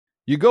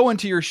You go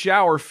into your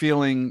shower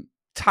feeling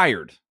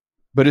tired,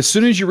 but as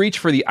soon as you reach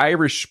for the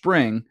Irish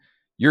Spring,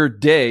 your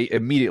day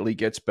immediately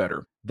gets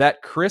better.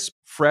 That crisp,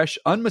 fresh,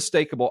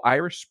 unmistakable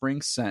Irish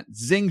Spring scent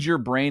zings your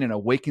brain and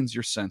awakens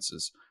your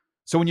senses.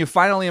 So when you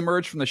finally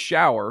emerge from the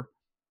shower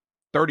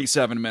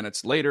 37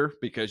 minutes later,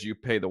 because you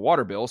pay the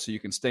water bill so you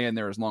can stay in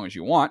there as long as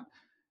you want,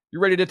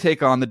 you're ready to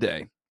take on the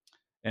day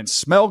and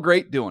smell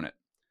great doing it.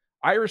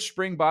 Irish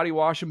Spring Body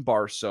Wash and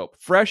Bar Soap.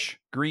 Fresh,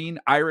 green,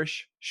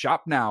 Irish.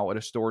 Shop now at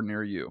a store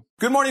near you.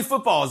 Good Morning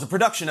Football is a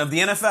production of the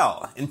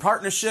NFL in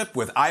partnership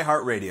with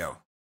iHeartRadio.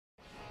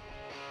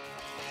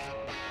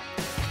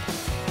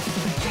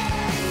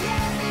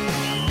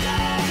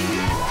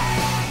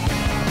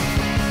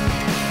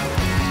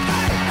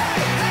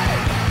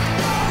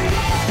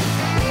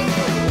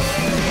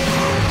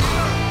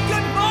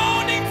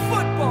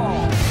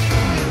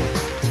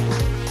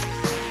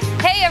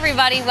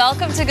 Everybody,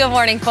 welcome to Good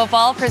Morning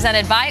Football,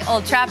 presented by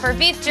Old Trapper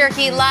Beef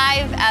Jerky,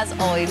 live as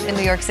always in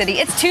New York City.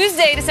 It's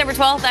Tuesday, December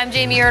 12th. I'm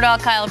Jamie Erdahl,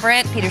 Kyle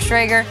Brandt, Peter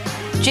Schrager,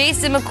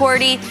 Jason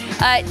McCourty.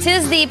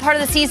 Tis the part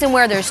of the season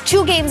where there's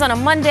 2 games on a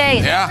Monday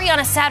and 3 on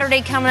a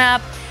Saturday coming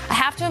up. I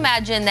have to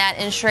imagine that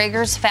in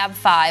Schrager's Fab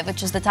 5,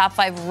 which is the top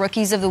 5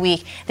 rookies of the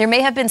week, there may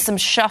have been some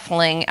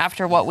shuffling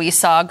after what we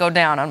saw go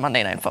down on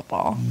Monday Night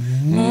Football.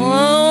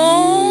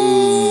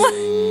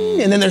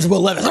 And then there's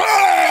Will Levis.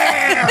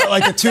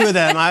 Like the two of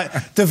them.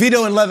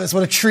 Devito and Levis,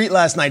 what a treat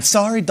last night.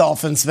 Sorry,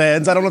 Dolphins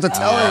fans. I don't know what to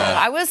tell you.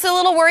 I was a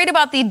little worried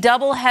about the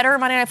double-header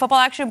Monday Night Football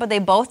action, but they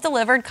both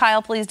delivered.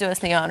 Kyle, please do us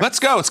the honor. Let's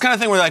go. It's the kind of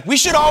thing where we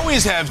should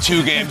always have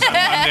 2 games on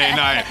Monday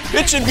night.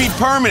 It should be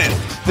permanent.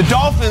 The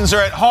Dolphins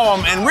are at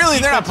home, and really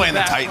they're not playing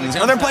the Titans.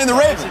 They're playing the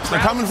Ravens. They're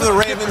coming for the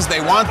Ravens.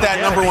 They want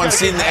that number 1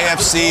 seed in the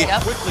AFC.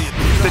 Yep.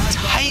 The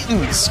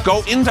Titans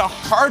go into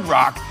Hard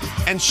Rock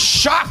and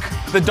shock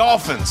the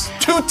Dolphins.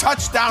 2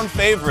 touchdown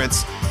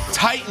favorites.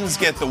 Titans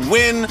get the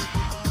win.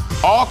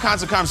 All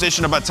kinds of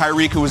conversation about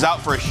Tyreek, who was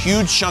out for a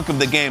huge chunk of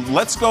the game.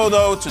 Let's go,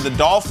 though, to the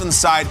Dolphins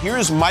side.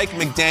 Here's Mike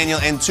McDaniel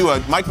and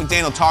Tua. Mike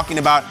McDaniel talking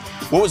about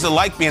what was it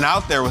like being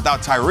out there without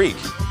Tyreek.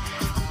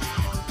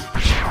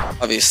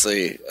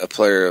 Obviously, a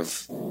player of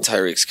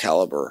Tyreek's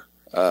caliber,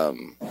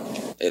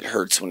 it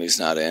hurts when he's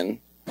not in.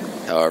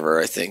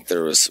 However, I think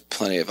there was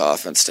plenty of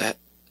offense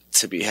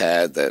to be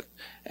had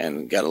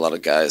and got a lot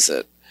of guys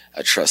that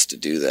I trust to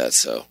do that.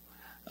 So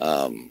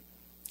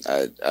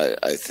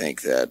I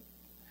think that,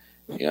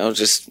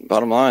 just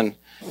bottom line,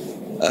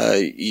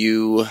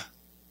 you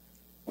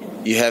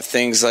have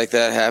things like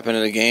that happen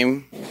in a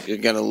game, you're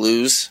going to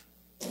lose.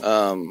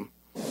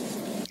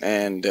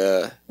 And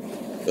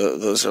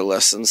those are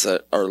lessons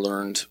that are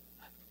learned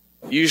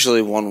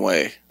usually one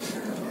way,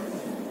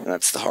 and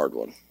that's the hard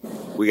one.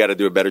 We got to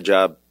do a better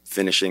job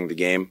finishing the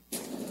game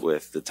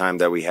with the time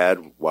that we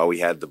had while we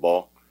had the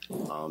ball,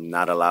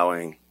 not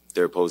allowing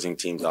their opposing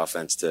team's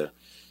offense to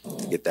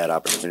get that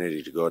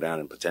opportunity to go down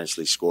and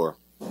potentially score.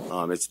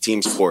 It's a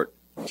team sport.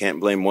 You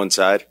can't blame one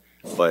side,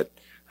 but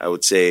I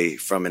would say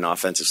from an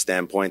offensive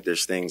standpoint,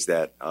 there's things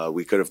that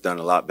we could have done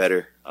a lot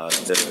better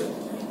to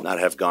not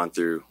have gone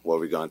through what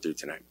we've gone through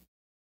tonight.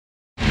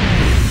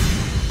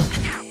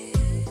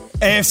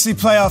 AFC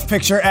playoff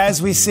picture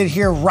as we sit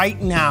here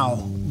right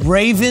now.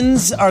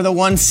 Ravens are the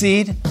 1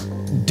 seed.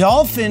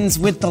 Dolphins,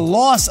 with the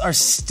loss, are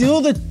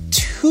still the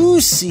 2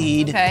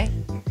 seed. Okay.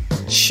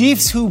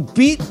 Chiefs, who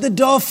beat the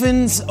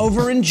Dolphins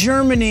over in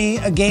Germany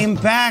a game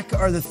back,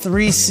 are the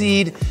 3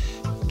 seed.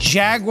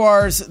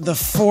 Jaguars, the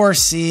 4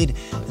 seed.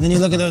 And then you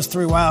look at those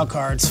 3 wild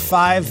cards.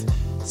 5,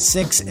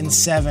 6, and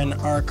 7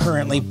 are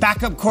currently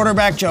backup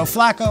quarterback Joe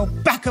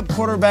Flacco, backup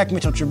quarterback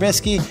Mitchell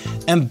Trubisky,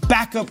 and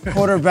backup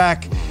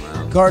quarterback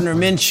Gardner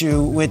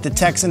Minshew with the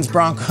Texans,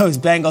 Broncos,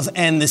 Bengals,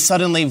 and the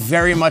suddenly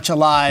very much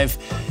alive,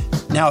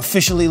 now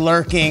officially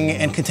lurking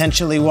and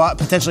potentially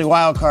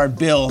wild card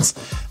Bills.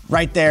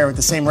 Right there with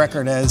the same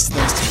record as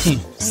those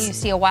teams. You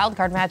see a wild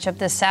card matchup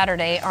this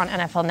Saturday on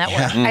NFL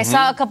Network. Yeah. I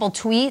saw a couple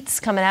tweets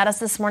coming at us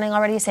this morning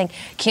already saying,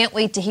 can't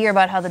wait to hear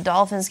about how the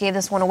Dolphins gave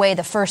this one away.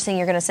 The first thing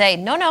you're going to say,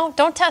 no,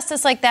 don't test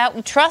us like that.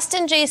 We trust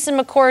in Jason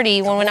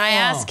McCourty when I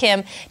ask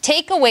him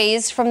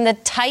takeaways from the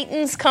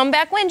Titans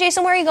comeback win.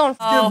 Jason, where are you going?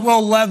 Give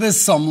Will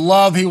Levis some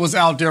love. He was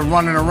out there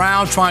running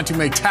around, trying to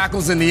make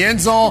tackles in the end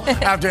zone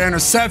after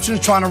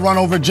interceptions, trying to run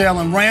over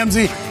Jalen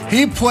Ramsey.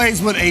 He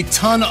plays with a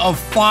ton of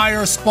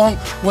fire, spunk,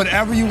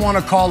 whatever you want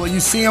to call it. You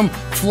see him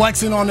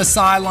flexing on the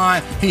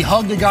sideline. He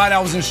hugged a guy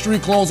that was in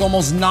street clothes,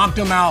 almost knocked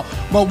him out.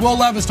 But Will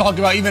Levis talked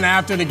about, even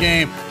after the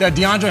game, that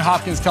DeAndre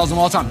Hopkins tells him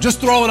all the time,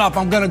 just throw it up,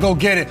 I'm going to go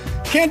get it.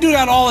 Can't do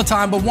that all the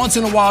time, but once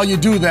in a while you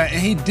do that.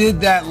 And he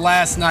did that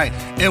last night.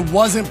 It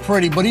wasn't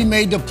pretty, but he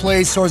made the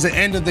plays towards the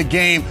end of the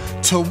game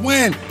to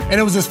win. And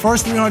it was his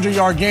first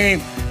 300-yard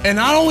game. And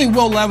not only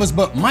Will Levis,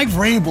 but Mike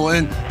Vrabel,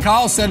 and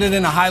Kyle said it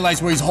in the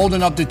highlights where he's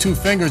holding up the 2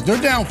 fingers.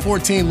 They're down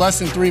 14, less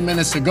than 3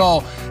 minutes to go.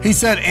 He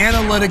said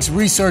analytics,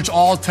 research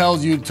all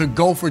tells you to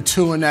go for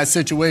 2 in that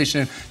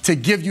situation to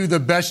give you the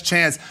best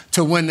chance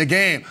to win the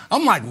game.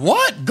 I'm like,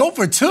 what? Go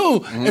for 2?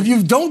 Mm-hmm. If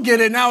you don't get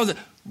it now,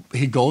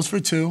 he goes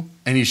for 2.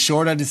 and he's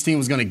sure that his team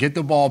was going to get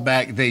the ball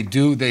back. They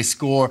do. They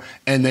score,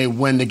 and they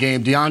win the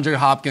game. DeAndre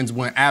Hopkins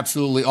went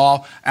absolutely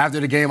off. After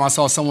the game, I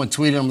saw someone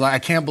tweet him like, I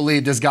can't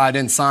believe this guy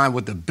didn't sign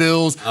with the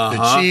Bills,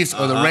 the Chiefs,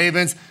 or the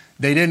Ravens.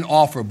 They didn't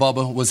offer,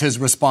 Bubba, was his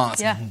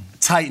response. Yeah.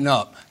 Tighten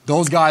up.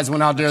 Those guys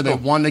went out there, they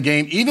won the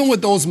game. Even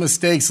with those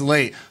mistakes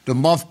late, the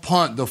muff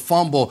punt, the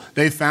fumble,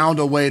 they found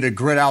a way to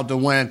grit out the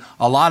win.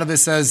 A lot of it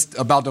says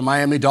about the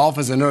Miami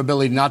Dolphins and their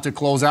ability not to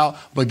close out,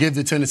 but give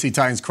the Tennessee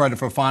Titans credit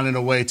for finding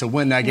a way to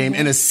win that game.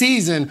 In a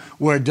season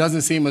where it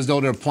doesn't seem as though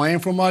they're playing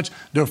for much,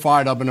 they're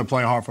fired up and they're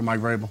playing hard for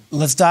Mike Vrabel.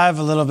 Let's dive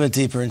a little bit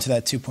deeper into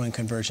that two-point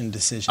conversion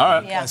decision. All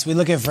right. Yeah. So we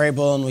look at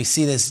Vrabel and we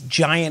see this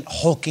giant,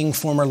 hulking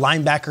former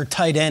linebacker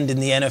tight end in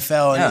the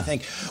NFL, and you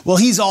think, well,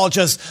 he's all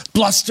just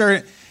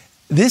bluster.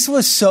 This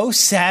was so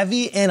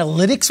savvy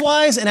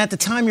analytics-wise, and at the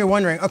time you're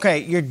wondering, okay,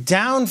 you're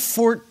down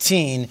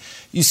 14,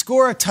 you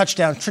score a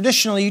touchdown.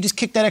 Traditionally, you just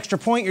kick that extra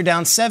point, you're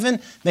down 7,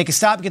 make a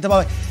stop, get the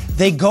ball back.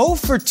 They go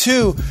for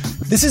 2.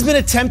 This has been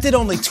attempted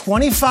only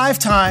 25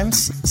 times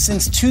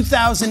since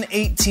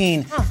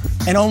 2018,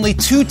 and only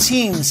 2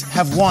 teams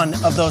have won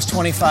of those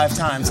 25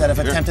 times that have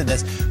attempted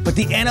this. But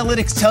the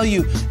analytics tell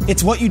you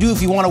it's what you do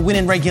if you want to win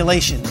in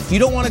regulation. If you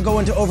don't want to go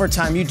into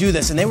overtime, you do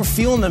this. And they were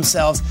feeling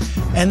themselves.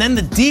 And then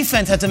the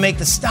defense had to make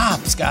the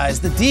stops, guys.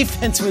 The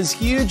defense was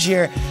huge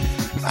here.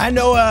 I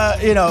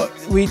know,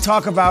 we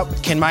talk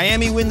about, can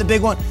Miami win the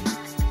big one?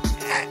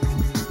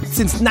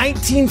 Since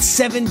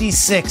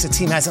 1976, a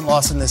team hasn't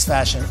lost in this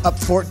fashion. Up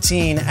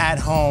 14 at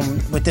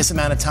home with this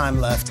amount of time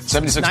left.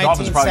 76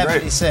 Dolphins probably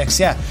great. 1976,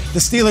 yeah. The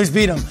Steelers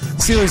beat them.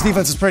 The Steelers'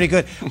 defense is pretty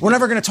good. We're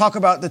never going to talk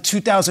about the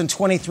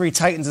 2023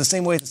 Titans the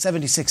same way as the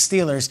 76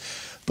 Steelers.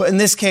 But in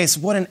this case,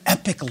 what an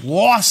epic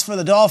loss for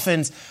the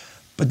Dolphins.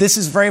 But this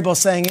is Vrabel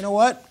saying, you know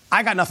what?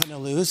 I got nothing to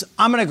lose.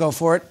 I'm going to go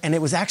for it. And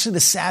it was actually the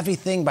savvy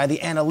thing by the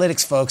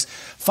analytics folks.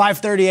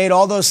 538,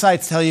 all those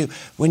sites tell you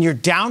when you're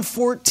down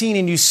 14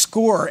 and you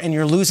score and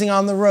you're losing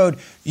on the road,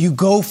 you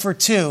go for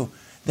 2.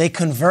 They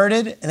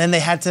converted, and then they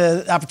had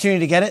the opportunity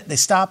to get it. They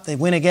stopped, they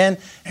win again,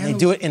 and they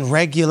do it in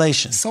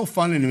regulation. It's so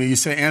funny to me. You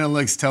say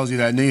analytics tells you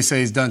that, and then you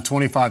say he's done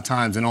 25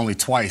 times and only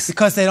twice.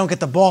 Because they don't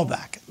get the ball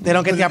back. They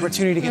don't get the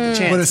opportunity to get the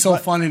chance. But it's so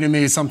funny to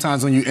me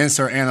sometimes when you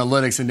insert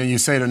analytics and then you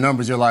say the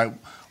numbers, you're like,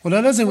 well,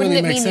 that doesn't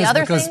really make sense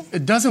because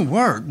it doesn't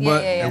work.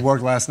 But it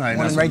worked last night.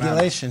 One in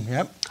regulation,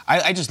 yep.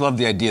 I just love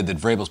the idea that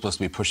Vrabel's supposed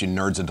to be pushing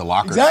nerds into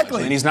locker rooms.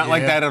 Exactly. And he's not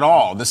like that at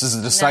all. This is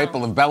a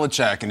disciple of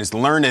Belichick and is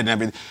learned and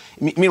everything.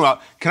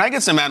 Meanwhile, can I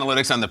get some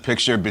analytics on the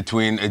picture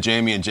between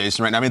Jamie and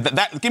Jason right now? I mean,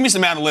 give me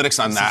some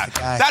analytics on that.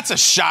 That's a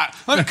shot.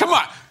 Look, come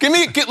on.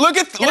 Look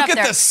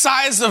at the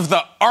size of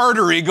the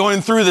artery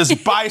going through this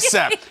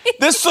bicep.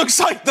 This looks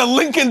like the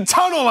Lincoln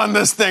Tunnel on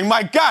this thing.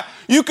 My God,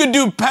 you could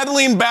do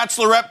peddling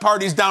bachelorette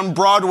parties down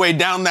Broadway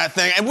down that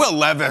thing. And Will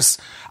Levis,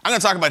 I'm going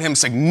to talk about him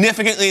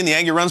significantly in the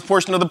Aggie Runs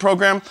portion of the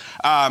program.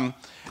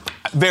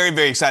 Very,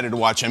 very excited to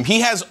watch him.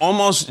 He has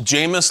almost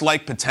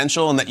Jameis-like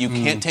potential in that you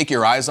can't take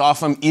your eyes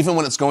off him, even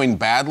when it's going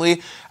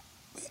badly.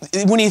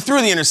 When he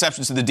threw the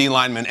interceptions to the D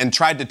lineman and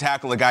tried to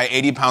tackle a guy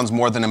 80 pounds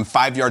more than him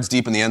 5 yards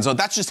deep in the end zone,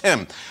 that's just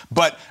him.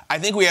 But I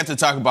think we have to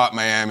talk about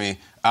Miami.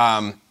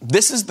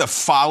 This is the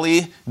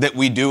folly that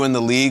we do in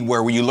the league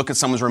where you look at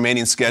someone's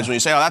remaining schedule and you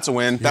say, oh, that's a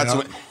win. That's a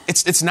win.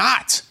 It's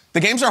not. The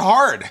games are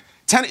hard.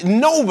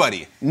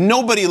 Nobody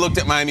looked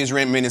at Miami's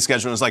remaining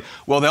schedule and was like,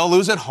 well, they'll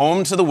lose at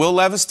home to the Will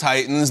Levis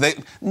Titans.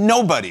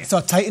 Nobody. So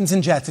Titans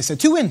and Jets. They said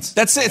 2 wins.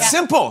 That's it. It's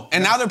simple.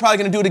 And now they're probably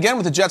going to do it again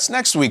with the Jets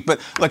next week. But,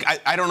 look,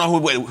 I don't know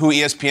who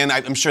ESPN,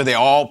 I'm sure they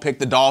all picked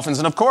the Dolphins.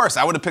 And, of course,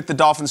 I would have picked the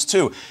Dolphins,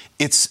 too.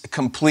 It's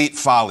complete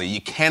folly.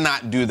 You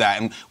cannot do that.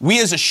 And we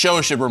as a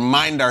show should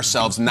remind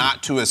ourselves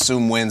not to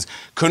assume wins.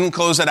 Couldn't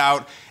close it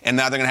out. And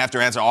now they're going to have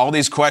to answer all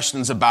these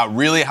questions about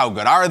really how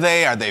good are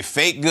they? Are they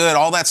fake good?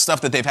 All that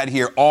stuff that they've had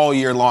here all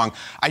year long.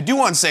 I do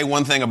want to say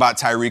one thing about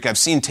Tyreek. I've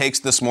seen takes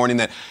this morning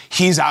that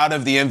he's out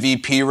of the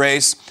MVP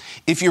race.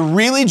 If you're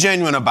really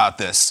genuine about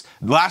this,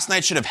 last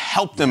night should have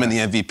helped them in the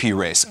MVP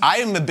race. I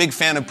am a big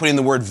fan of putting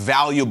the word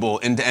valuable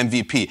into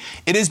MVP.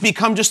 It has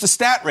become just a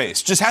stat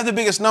race. Just have the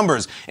biggest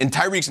numbers. And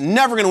Tyreek's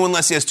never going to win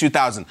unless he has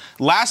 2,000.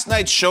 Last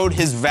night showed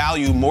his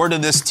value more to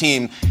this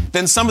team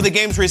than some of the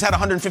games where he's had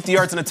 150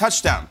 yards and a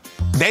touchdown.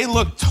 They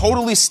look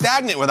totally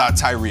stagnant without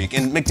Tyreek.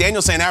 And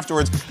McDaniel saying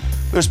afterwards,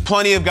 there's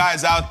plenty of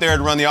guys out there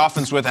to run the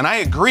offense with. And I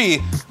agree,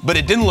 but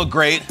it didn't look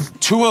great.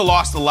 Tua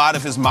lost a lot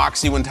of his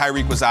moxie when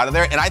Tyreek was out of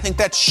there. And I think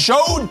that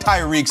showed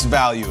Tyreek's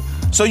value.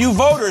 So you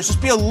voters,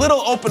 just be a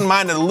little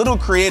open-minded, a little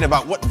creative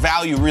about what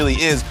value really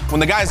is. When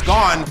the guy's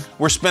gone,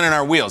 we're spinning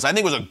our wheels. I think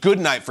it was a good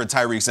night for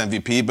Tyreek's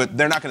MVP, but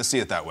they're not going to see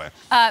it that way.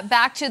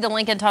 Back to the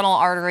Lincoln Tunnel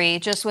artery,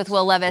 just with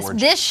Will Levis.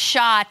 Gorgeous. This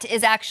shot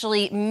is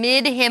actually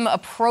mid him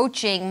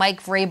approaching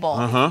Mike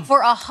Vrabel for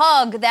a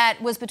hug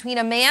that was between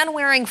a man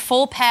wearing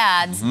full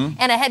pads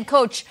and a head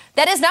coach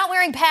that is not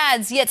wearing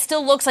pads, yet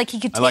still looks like he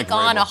could take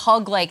on a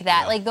hug like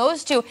that. Yeah. Like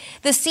those two.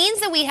 The scenes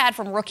that we had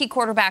from rookie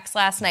quarterbacks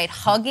last night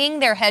hugging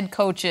their head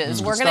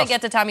coaches. We're going to get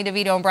to Tommy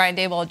DeVito and Brian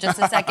Daboll in just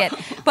a second.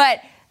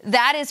 But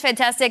That is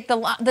fantastic.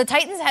 The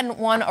Titans hadn't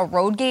won a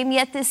road game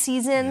yet this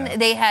season.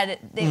 Yeah.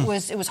 It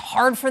was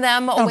hard for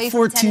them away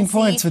from 14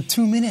 points with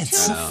 2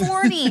 minutes.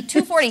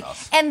 240.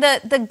 And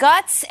the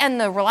guts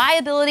and the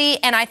reliability,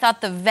 and I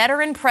thought the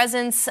veteran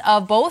presence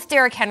of both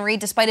Derrick Henry,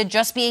 despite it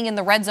just being in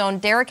the red zone,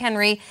 Derrick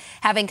Henry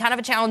having kind of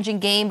a challenging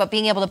game, but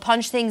being able to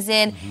punch things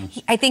in.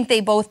 I think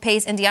they both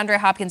paced, and DeAndre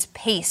Hopkins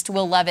paced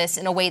Will Levis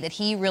in a way that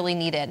he really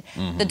needed.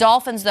 The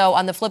Dolphins, though,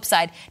 on the flip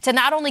side, to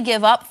not only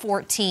give up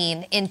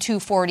 14 in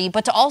 240,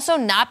 but to also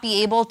not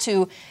be able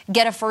to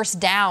get a first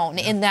down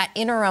in that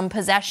interim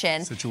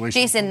possession.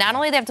 Jason, not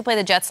only do they have to play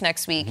the Jets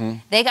next week,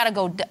 they got to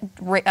go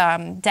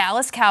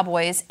Dallas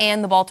Cowboys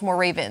and the Baltimore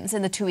Ravens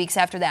in the 2 weeks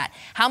after that.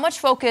 How much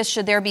focus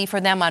should there be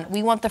for them on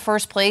we want the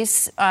first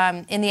place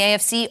in the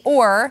AFC,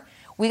 or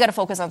we got to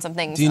focus on some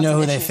things? Do you know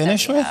who they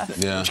finished with?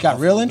 Yeah. Which got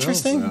real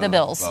interesting? The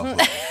Bills.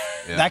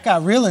 Yeah. That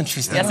got real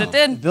interesting. Yes, it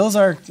did. The Bills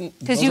are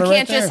because you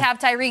can't just have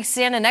Tyreek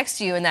standing next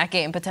to you in that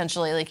game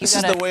potentially. This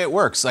is the way it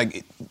works.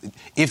 Like,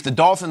 if the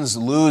Dolphins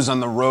lose on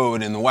the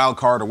road in the wild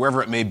card or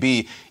wherever it may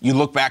be, you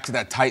look back to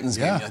that Titans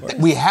game.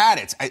 We had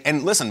it.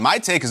 And listen, my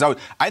take is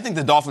I think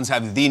the Dolphins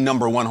have the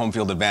number one home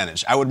field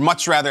advantage. I would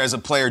much rather, as a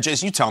player,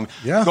 Jason, you tell me,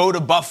 go to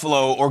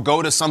Buffalo or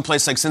go to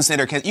someplace like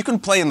Cincinnati or Kansas. You can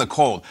play in the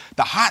cold.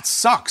 The hot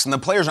sucks, and the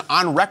players are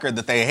on record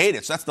that they hate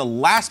it. So that's the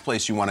last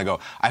place you want to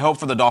go. I hope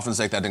for the Dolphins'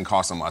 sake that didn't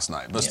cost them last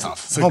night. It was tough.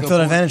 Home field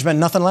advantage meant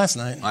nothing last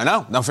night. I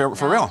know. No, for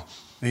real.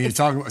 And you're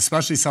talking,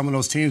 especially some of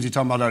those teams you're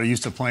talking about that are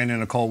used to playing in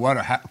the cold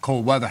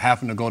weather,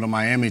 having to go to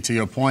Miami. To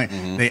your point,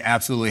 they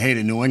absolutely hate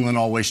it. New England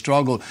always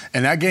struggled,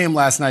 and that game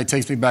last night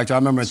takes me back to I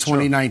remember in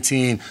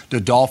 2019 the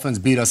Dolphins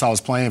beat us. I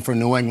was playing for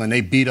New England. They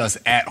beat us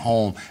at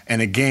home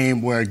in a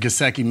game where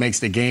Gesicki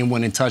makes the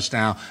game-winning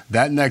touchdown.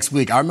 That next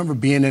week, I remember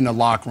being in the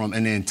locker room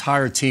and the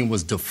entire team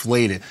was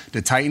deflated.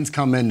 The Titans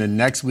come in the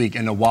next week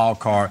in the wild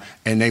card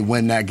and they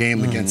win that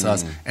game against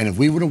us. And if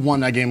we would have won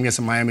that game against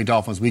the Miami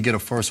Dolphins, we get a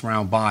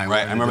first-round bye.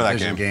 Right, I remember that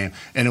game.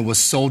 And it was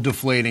so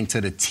deflating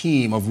to the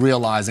team of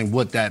realizing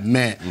what that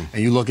meant.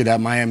 And you look at that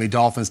Miami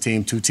Dolphins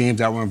team, two teams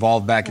that were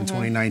involved back in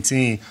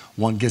 2019.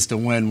 One gets the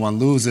win, one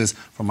loses.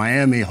 For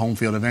Miami, home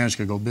field advantage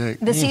could go big.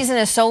 The season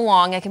is so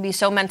long, it can be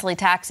so mentally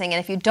taxing. And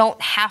if you don't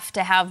have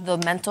to have the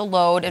mental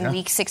load in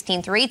week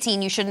 16 through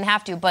 18, you shouldn't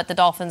have to. But the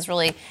Dolphins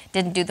really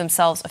didn't do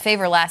themselves a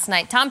favor last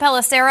night. Tom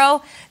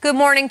Pelissero, good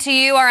morning to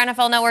you. Our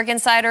NFL Network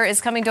insider is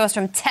coming to us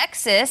from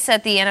Texas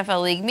at the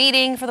NFL League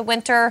meeting for the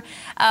winter.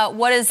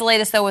 What is the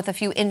latest, though, with a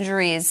few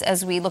injuries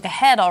as we look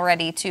ahead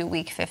already to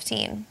Week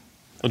 15?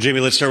 Well,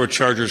 Jamie, let's start with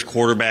Chargers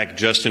quarterback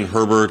Justin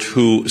Herbert,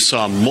 who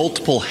saw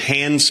multiple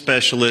hand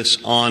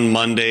specialists on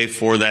Monday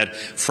for that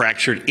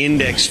fractured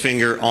index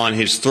finger on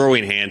his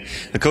throwing hand.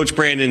 The coach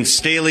Brandon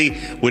Staley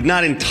would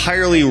not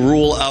entirely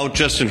rule out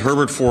Justin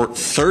Herbert for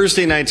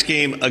Thursday night's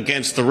game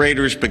against the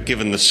Raiders, but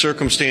given the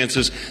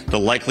circumstances, the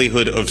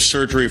likelihood of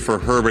surgery for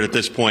Herbert at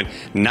this point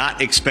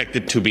not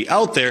expected to be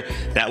out there,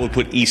 that would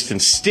put Easton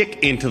Stick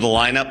into the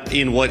lineup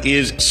in what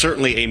is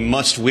certainly a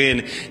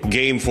must-win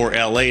game for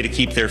LA to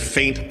keep their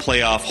faint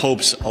playoff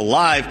hopes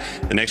alive.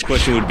 The next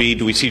question would be,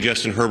 do we see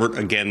Justin Herbert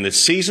again this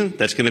season?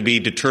 That's going to be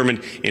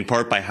determined in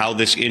part by how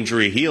this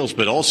injury heals,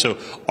 but also,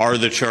 are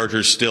the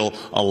Chargers still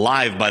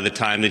alive by the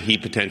time that he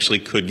potentially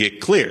could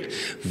get cleared?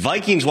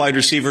 Vikings wide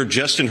receiver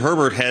Justin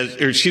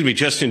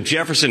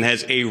Jefferson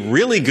has a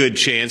really good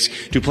chance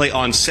to play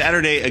on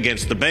Saturday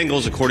against the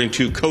Bengals, according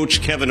to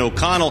Coach Kevin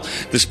O'Connell,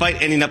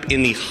 despite ending up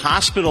in the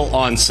hospital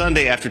on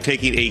Sunday after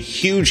taking a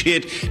huge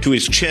hit to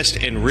his chest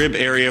and rib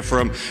area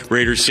from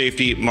Raiders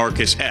safety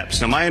Marcus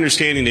Epps. Now, my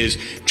understanding is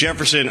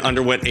Jefferson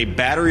underwent a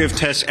battery of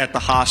tests at the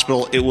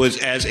hospital. It was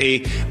as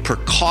a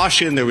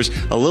precaution. There was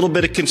a little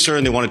bit of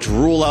concern. They wanted to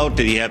rule out,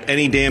 did he have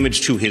any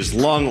damage to his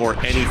lung or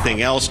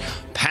anything else?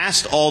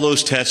 Passed all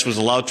those tests, was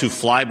allowed to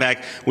fly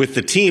back with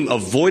the team,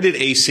 avoided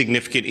a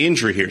significant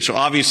injury here. So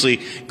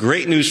obviously,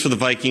 great news for the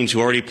Vikings, who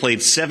already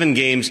played 7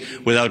 games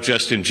without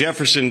Justin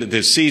Jefferson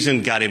this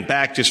season, got him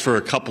back just for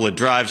a couple of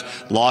drives,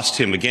 lost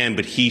him again,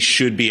 but he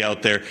should be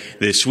out there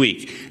this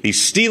week. The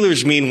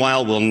Steelers,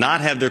 meanwhile, will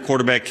not have their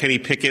quarterback Kenny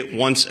Pickett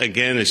once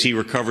again as he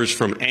recovers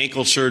from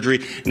ankle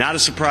surgery. Not a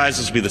surprise,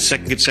 this will be the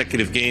second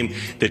consecutive game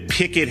that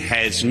Pickett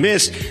has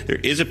missed. There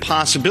is a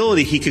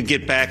possibility he could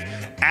get back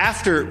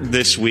after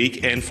this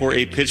week, and for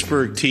a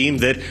Pittsburgh team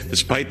that,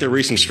 despite their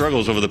recent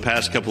struggles over the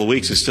past couple of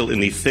weeks, is still in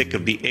the thick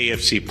of the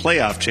AFC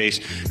playoff chase.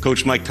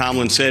 Coach Mike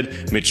Tomlin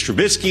said Mitch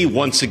Trubisky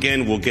once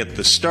again will get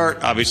the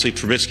start. Obviously,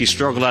 Trubisky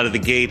struggled out of the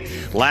gate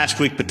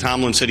last week, but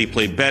Tomlin said he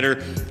played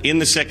better in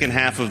the second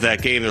half of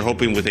that game. They're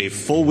hoping with a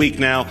full week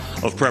now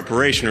of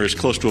preparation, or as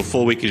close to a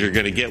full week as you're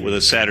going to get with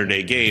a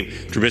Saturday game,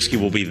 Trubisky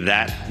will be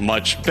that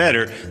much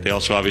better. They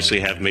also obviously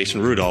have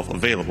Mason Rudolph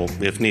available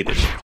if needed.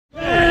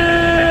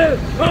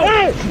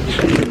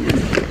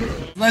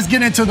 Let's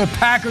get into the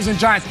Packers and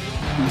Giants.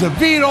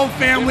 Devito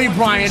family,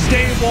 Brian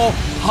Dable,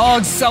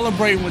 hugs,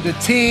 celebrating with the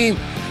team,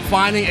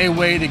 finding a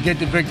way to get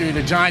the victory.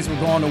 The Giants were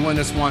going to win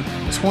this one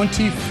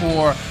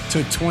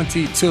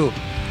 24-22.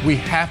 we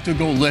have to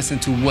go listen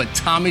to what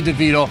Tommy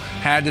DeVito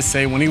had to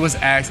say when he was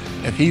asked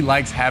if he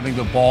likes having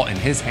the ball in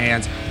his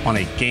hands on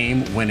a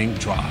game-winning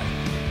drive.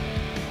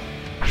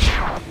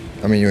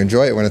 I mean, you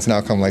enjoy it when it's an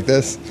outcome like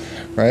this,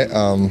 right?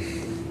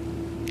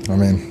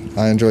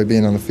 I enjoy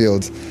being on the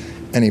field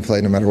any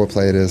play, no matter what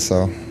play it is,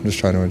 so I'm just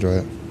trying to enjoy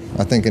it.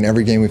 I think in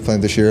every game we've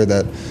played this year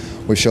that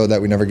we showed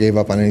that we never gave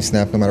up on any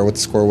snap, no matter what the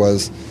score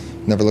was.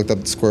 Never looked up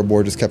at the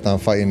scoreboard, just kept on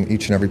fighting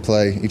each and every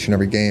play, each and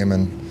every game,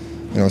 and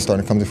it's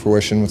starting to come to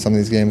fruition with some of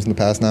these games in the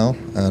past now,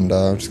 and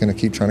we're just going to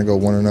keep trying to go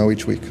 1-0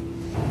 each week.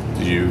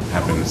 Did you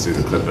happen to see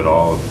the clip at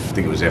all? I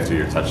think it was after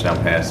your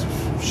touchdown pass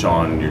of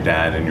Sean, your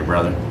dad, and your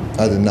brother?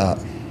 I did not.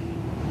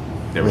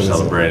 They were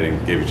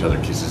celebrating, gave each other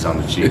kisses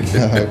on the cheek.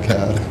 Oh,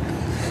 God.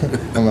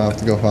 I'm going to have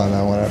to go find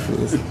that one after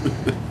this.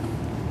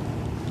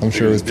 I'm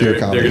sure it was pure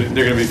comedy.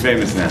 They're going to be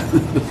famous now.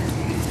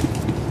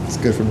 It's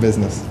good for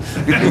business.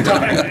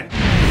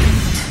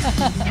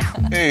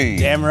 Hey.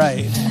 Damn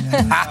right.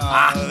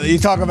 You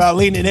talk about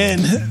leaning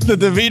in. The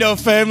Devito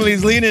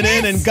family's leaning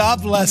in, and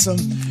God bless them.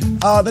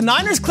 The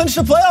Niners clinched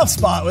a playoff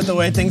spot with the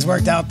way things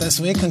worked out this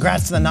week.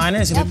 Congrats to the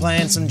Niners who'll be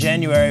playing some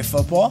January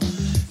football.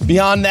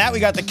 Beyond that, we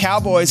got the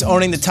Cowboys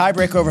owning the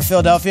tiebreaker over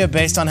Philadelphia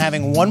based on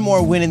having one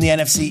more win in the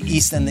NFC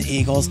East than the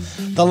Eagles.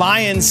 The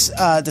Lions,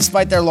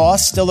 despite their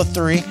loss, still the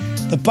 3.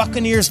 The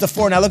Buccaneers, the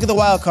 4. Now look at the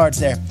wild cards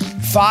there.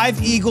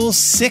 5 Eagles,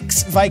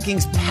 6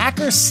 Vikings,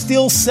 Packers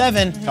still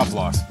 7. Tough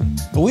loss.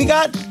 But we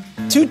got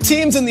 2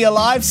 teams in the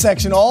alive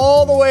section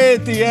all the way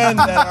at the end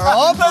that are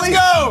all Let's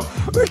go!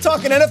 We were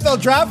talking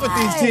NFL draft with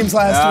these teams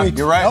last week.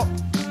 You're right.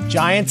 Oh,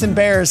 Giants and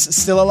Bears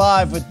still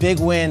alive with big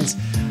wins.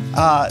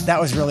 That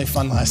was really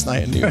fun last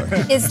night in New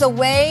York. Is the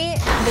way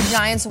the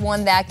Giants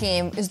won that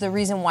game is the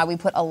reason why we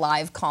put a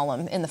live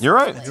column in the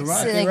first place. You're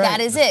right. So, that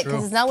is it,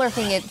 because it's not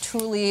lurking. It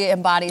truly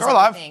embodies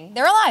everything. Alive.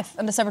 They're alive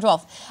on December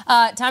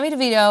 12th. Tommy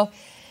DeVito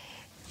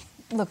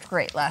looked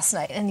great last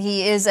night, and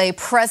he is a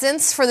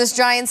presence for this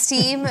Giants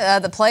team.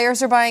 The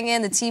players are buying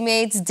in, the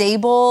teammates.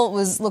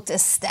 Dable looked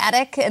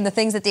ecstatic, and the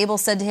things that Dable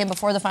said to him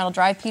before the final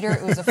drive, Peter,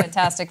 it was a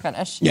fantastic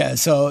finish. Yeah,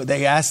 so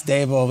they asked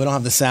Dable, we don't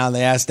have the sound,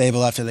 they asked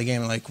Dable after the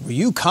game, like, were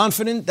you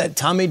confident that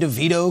Tommy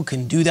DeVito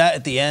can do that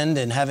at the end,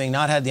 and having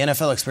not had the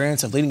NFL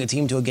experience of leading a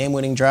team to a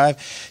game-winning drive?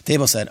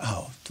 Dable said,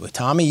 with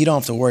Tommy, you don't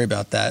have to worry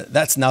about that.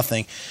 That's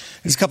nothing.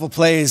 There's a couple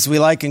plays we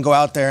like and go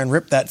out there and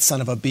rip that son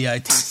of a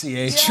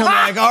bitch. I'm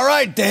like, all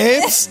right,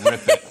 Daves,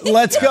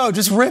 let's go.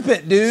 Just rip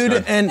it, dude.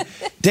 Sure. And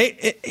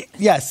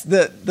yes,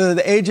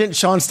 the agent,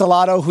 Sean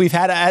Stellato, who we've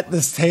had at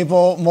this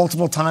table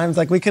multiple times,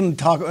 like we can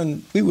talk,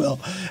 and we will.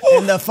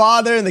 And the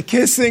father and the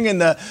kissing and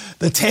the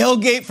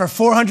tailgate for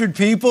 400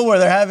 people where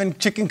they're having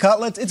chicken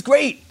cutlets. It's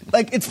great.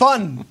 Like, it's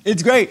fun.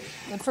 It's great.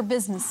 Good for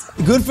business.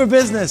 Good for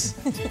business.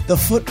 The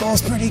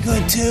football's pretty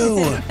good, too.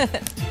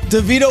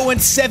 DeVito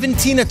went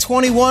 17 of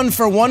 21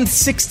 for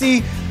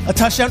 160, a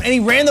touchdown, and he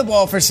ran the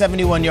ball for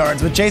 71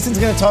 yards, which Jason's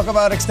going to talk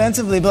about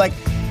extensively. But,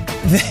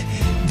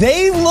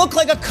 they look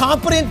like a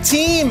competent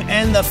team,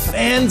 and the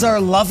fans are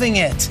loving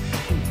it.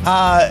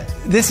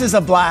 This is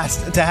a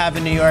blast to have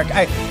in New York.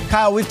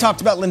 Kyle, we've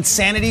talked about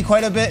Linsanity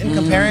quite a bit in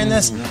comparing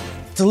this.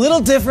 It's a little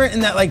different in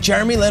that, like,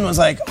 Jeremy Lin was,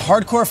 like,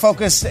 hardcore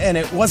focused, and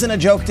it wasn't a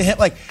joke to him.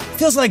 Like,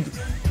 feels like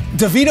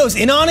DeVito's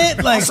in on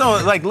it. Like,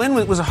 also, like, Lin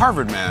was a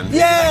Harvard man.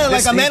 Yeah,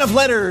 like a man of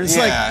letters.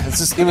 Yeah, it's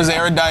just, he was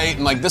erudite,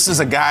 and, like, this is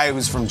a guy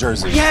who's from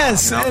Jersey.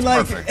 Yes, and,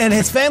 like, and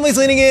his family's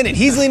leaning in, and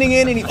he's leaning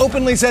in, and he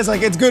openly says,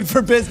 like, it's good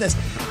for business.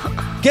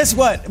 Guess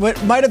what?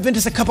 What might have been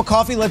just a cup of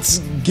coffee, let's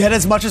get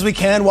as much as we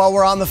can while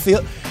we're on the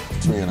field.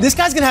 This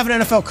guy's going to have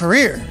an NFL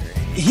career.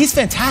 He's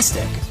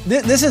fantastic.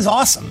 This is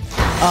awesome.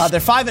 They're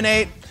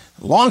 5-8.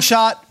 Long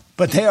shot,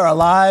 but they are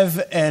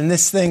alive, and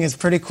this thing is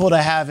pretty cool to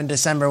have in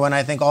December when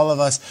I think all of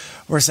us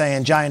were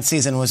saying Giant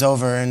season was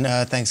over and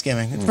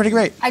Thanksgiving. It's pretty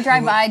great. I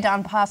drive by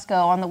Don Bosco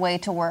on the way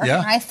to work,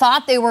 and I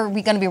thought they were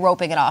going to be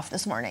roping it off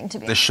this morning. To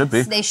be honest. Should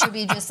be. They should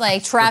be just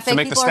like traffic.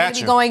 People are going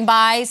to be going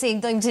by, seeing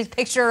the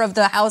picture of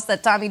the house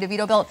that Tommy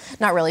DeVito built.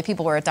 Not really.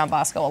 People were at Don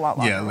Bosco a lot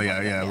longer.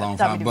 Yeah, long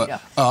time.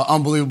 But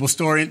unbelievable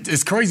story.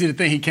 It's crazy to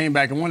think he came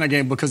back and won that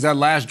game, because that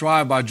last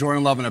drive by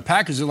Jordan Love and the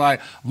Packers, you're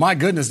like, my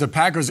goodness, the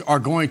Packers are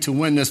going to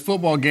win this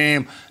football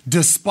game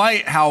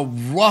despite how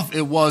rough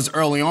it was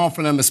early on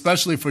for them,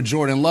 especially for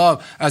Jordan Love.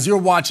 As you're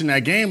watching that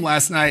game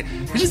last night,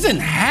 he just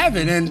didn't have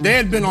it, and they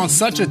had been on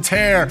such a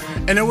tear,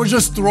 and there were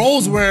just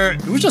throws where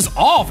it was just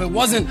off. It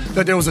wasn't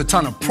that there was a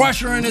ton of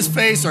pressure in his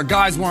face or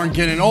guys weren't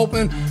getting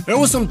open. There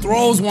was some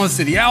throws, ones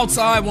to the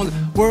outside, one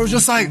where it was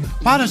just like,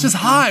 wow, that's just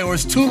high, or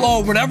it's too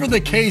low, whatever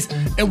the case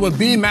it would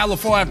be. Matt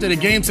LaFleur after the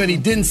game said he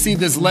didn't see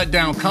this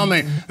letdown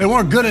coming. They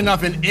weren't good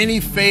enough in any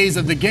phase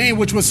of the game,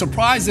 which was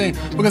surprising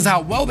because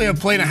how well they had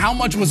played and how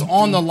much was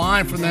on the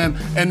line for them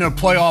in their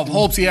playoff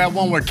hopes. He had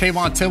one where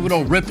Kayvon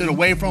Thibodeau ripped it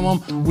away from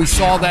him. We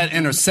saw that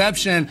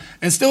interception,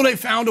 and still they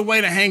found a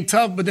way to hang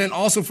tough, but then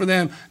also for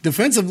them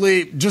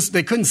defensively, just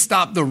they couldn't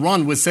stop the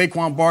run with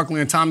Saquon Barkley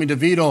and Tommy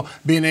DeVito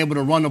being able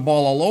to run the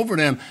ball all over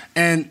them.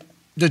 And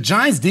the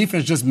Giants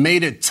defense just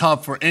made it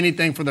tough for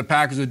anything for the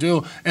Packers to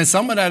do. And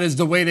some of that is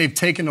the way they've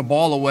taken the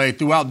ball away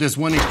throughout this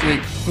winning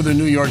streak for the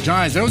New York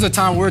Giants. There was a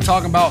time we were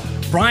talking about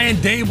Brian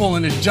Dable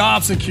and his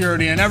job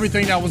security and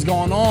everything that was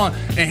going on.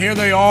 And here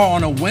they are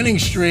on a winning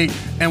streak.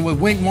 And with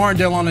Wink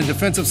Martindale on the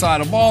defensive side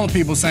of the ball and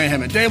people saying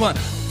him and Dable,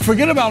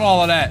 forget about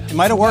all of that. It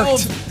might have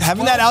worked.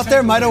 Having that out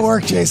there might have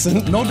worked,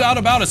 Jason. No doubt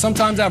about it.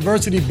 Sometimes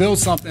adversity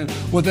builds something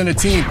within a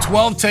team.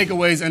 12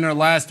 takeaways in their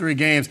last 3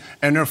 games,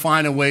 and they're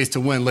finding ways to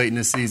win late in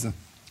this season.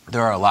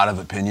 There are a lot of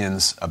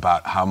opinions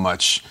about how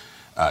much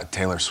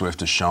Taylor Swift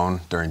has shown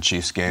during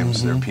Chiefs games.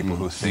 Mm-hmm. There are people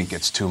who think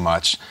it's too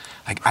much.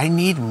 Like, I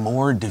need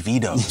more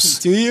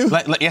Devitos. Do you?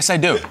 Yes, I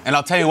do. And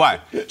I'll tell you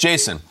why.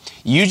 Jason,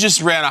 you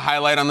just ran a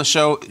highlight on the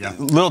show. Yeah.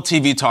 Little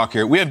TV talk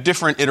here. We have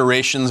different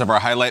iterations of our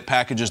highlight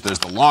packages. There's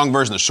the long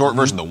version, the short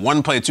version, the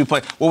 1-play,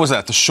 2-play. What was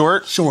that, the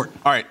short? Short.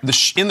 All right,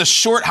 in the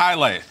short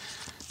highlight,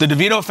 the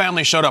Devito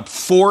family showed up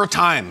 4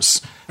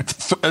 times.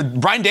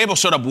 Brian Dable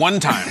showed up 1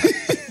 time.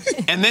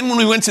 And then when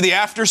we went to the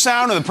after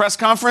sound of the press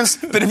conference,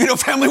 the Devito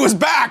family was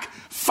back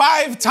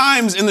 5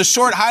 times in the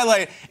short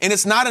highlight, and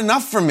it's not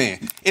enough for me.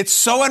 It's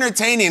so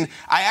entertaining.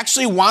 I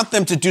actually want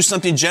them to do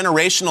something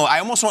generational. I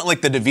almost want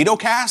like the Devito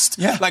cast.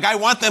 Yeah. Like I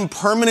want them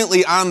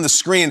permanently on the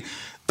screen.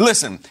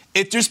 Listen,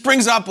 it just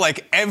brings up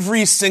like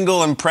every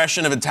single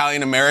impression of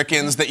Italian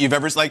Americans that you've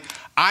ever like.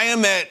 I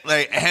am at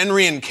like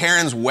Henry and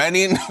Karen's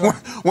wedding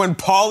when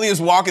Paulie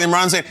is walking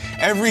around saying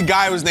every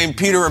guy was named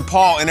Peter or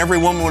Paul and every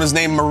woman was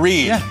named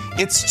Marie. Yeah.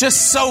 It's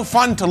just so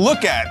fun to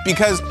look at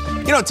because,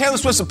 you know, Taylor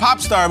Swift's a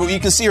pop star, but you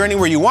can see her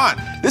anywhere you want.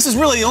 This is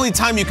really the only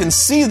time you can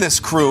see this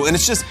crew, and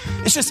it's just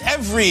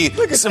every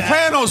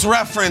Sopranos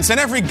reference and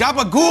every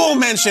Gabagool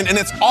mention, and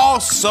it's all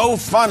so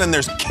fun. And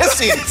there's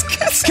kissing,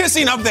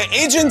 kissing of the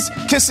agents,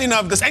 kissing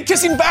of this, and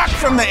kissing back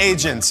from the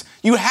agents.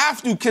 You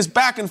have to kiss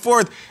back and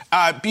forth.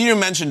 Peter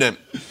mentioned it.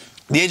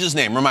 The agent's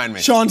name, remind me.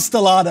 Sean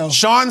Stellato.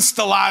 Sean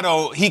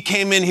Stellato, he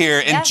came in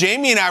here, and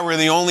Jamie and I were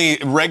the only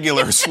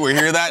regulars who were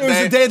here that day. It was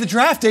the day of the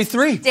draft, day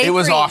 3. It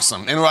was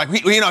awesome. And we're like,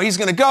 he's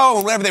going to go,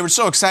 and whatever. They were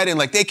so excited. And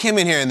like, they came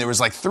in here, and there was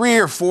like 3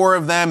 or 4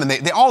 of them, and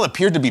they all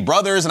appeared to be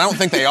brothers, and I don't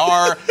think they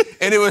are.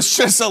 And it was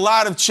just a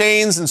lot of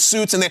chains and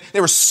suits, and they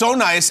were so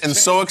nice and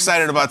so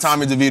excited about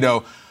Tommy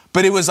DeVito.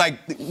 But it was like,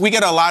 we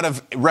get a lot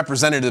of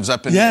representatives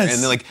up in here,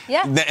 and like,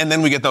 and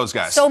then we get those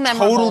guys. So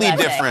memorable. Totally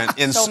different.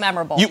 So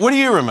memorable. What do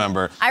you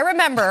remember? I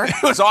remember.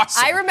 It was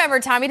awesome. I remember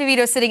Tommy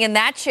DeVito sitting in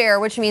that chair,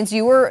 which means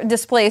you were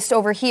displaced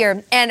over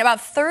here. And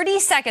about 30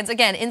 seconds,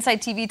 again,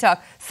 inside TV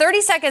talk, 30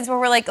 seconds where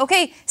we're like,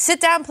 okay,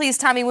 sit down, please,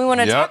 Tommy. We want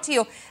to talk to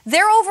you.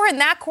 They're over in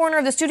that corner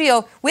of the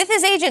studio with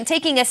his agent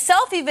taking a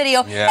selfie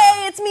video. Yeah.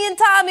 Hey, it's me and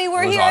Tommy.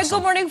 We're here awesome. at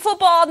Good Morning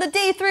Football on the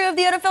day 3 of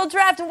the NFL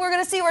draft, and we're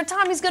going to see where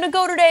Tommy's going to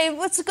go today.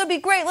 It's going to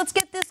be great. Let's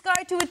get this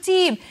guy to a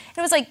team. And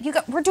it was like,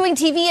 we're doing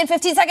TV in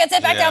 15 seconds.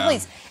 Sit back down,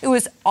 please. It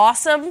was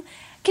awesome.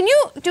 Can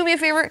you do me a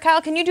favor,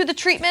 Kyle? Can you do the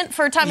treatment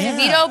for Tommy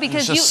DeVito?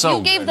 Because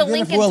you gave the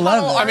Lincoln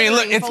Tunnel. I mean,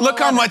 look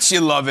how much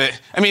you love it.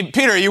 I mean,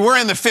 Peter, you were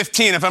in the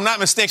 15, if I'm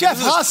not mistaken. Jeff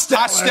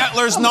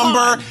Hostetler's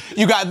number.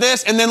 You got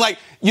this, and then like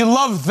you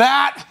love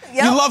that.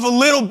 Yep. You love a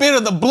little bit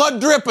of the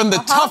blood drip and the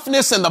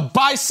toughness and the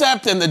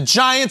bicep and the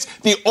Giants,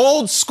 the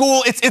old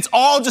school. It's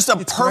all just a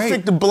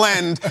perfect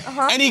blend.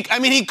 And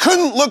he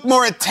couldn't look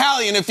more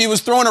Italian if he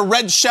was throwing a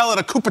red shell at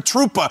a Koopa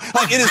Troopa.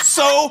 Like, it is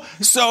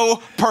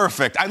so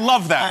perfect. I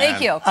love that.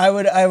 Thank you.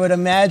 I would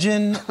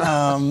imagine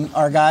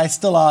our guy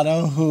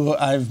Stellato, who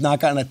I've not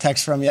gotten a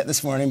text from yet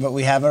this morning, but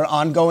we have our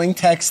ongoing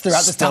text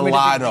throughout this time.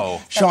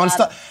 Sean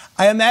Stellato.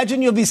 I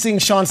imagine you'll be seeing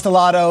Sean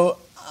Stellato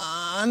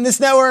on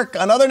this network,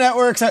 on other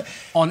networks. There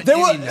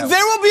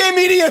will be a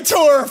media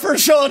tour for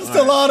Sean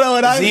Stellato,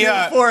 and I'm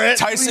here for it.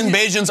 Tyson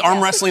Bajan's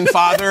arm wrestling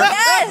father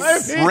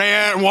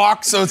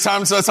walked so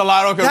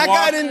Stellato could walk. That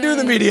guy didn't do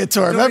the media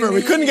tour. Remember,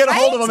 we couldn't get a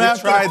hold of him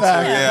after the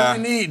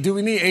fact. Do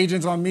we need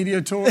agents on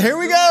media tour? Here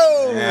we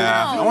go.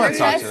 Yeah, I want to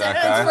talk to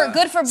that guy.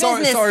 Good for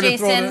business,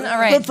 Jason. All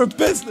right. Good for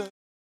business.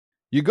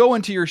 You go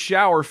into your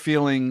shower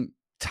feeling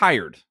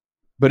tired,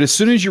 but as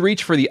soon as you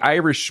reach for the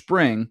Irish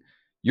Spring,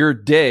 your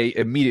day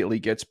immediately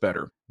gets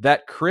better.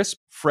 That crisp,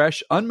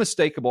 fresh,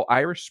 unmistakable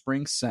Irish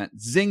Spring scent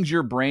zings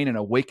your brain and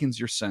awakens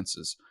your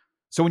senses.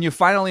 So when you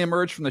finally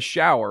emerge from the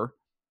shower,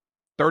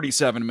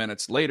 37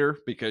 minutes later,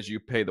 because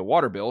you pay the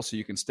water bill so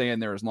you can stay in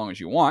there as long as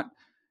you want,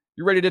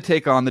 you're ready to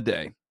take on the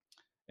day.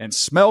 And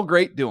smell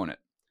great doing it.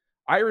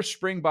 Irish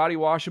Spring Body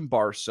Wash and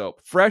Bar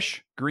Soap.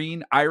 Fresh,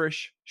 green,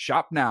 Irish.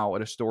 Shop now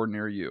at a store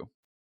near you.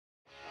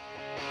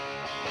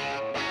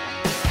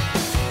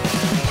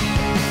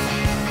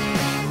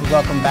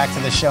 Welcome back to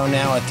the show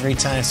now, a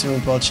 3-time Super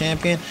Bowl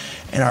champion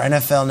and our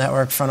NFL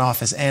Network front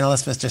office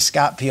analyst, Mr.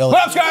 Scott Pioli.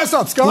 What's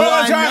up, Scott? Who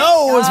I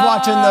know was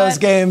watching those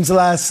games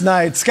last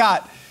night.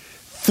 Scott,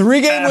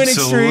 3-game winning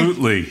streak.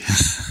 Absolutely.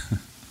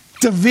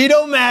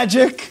 DeVito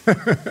magic.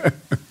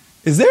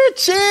 Is there a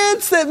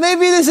chance that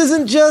maybe this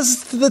isn't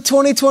just the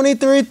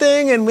 2023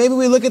 thing and maybe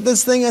we look at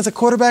this thing as a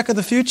quarterback of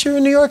the future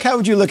in New York? How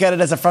would you look at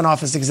it as a front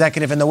office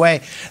executive in the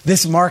way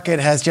this market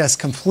has just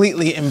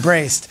completely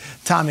embraced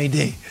Tommy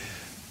D?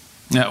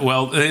 Yeah,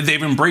 well,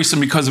 they've embraced him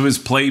because of his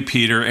play,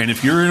 Peter. And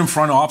if you're in a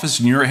front office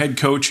and you're a head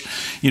coach,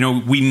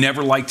 we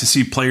never like to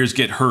see players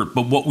get hurt.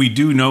 But what we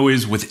do know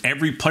is with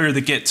every player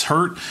that gets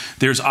hurt,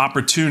 there's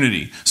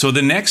opportunity. So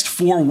the next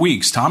 4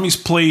 weeks, Tommy's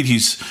played.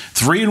 He's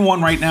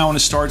 3-1 right now in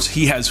his starts.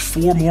 He has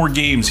 4 more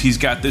games. He's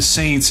got the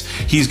Saints.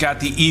 He's got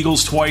the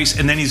Eagles twice.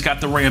 And then he's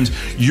got the Rams.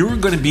 You're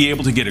going to be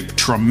able to get a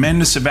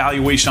tremendous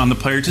evaluation on the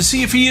player to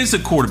see if he is the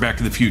quarterback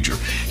of the future.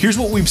 Here's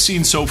what we've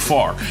seen so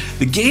far.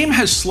 The game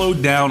has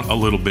slowed down a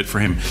little bit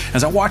for him.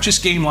 As I watched this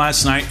game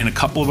last night and a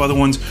couple of other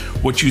ones,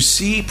 what you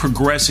see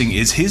progressing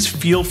is his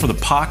feel for the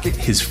pocket,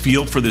 his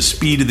feel for the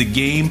speed of the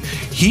game.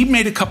 He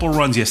made a couple of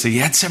runs yesterday. He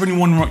had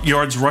 71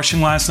 yards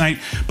rushing last night,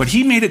 but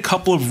he made a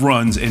couple of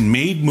runs and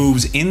made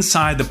moves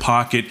inside the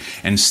pocket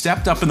and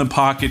stepped up in the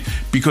pocket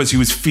because he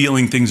was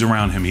feeling things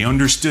around him. He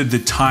understood the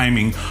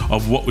timing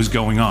of what was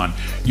going on.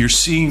 You're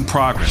seeing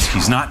progress.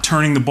 He's not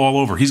turning the ball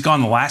over. He's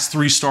gone the last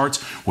 3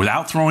 starts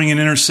without throwing an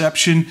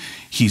interception.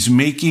 He's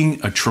making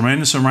a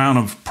tremendous amount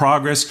of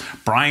progress.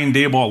 Brian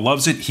Daboll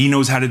loves it. He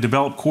knows how to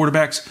develop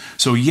quarterbacks.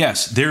 So,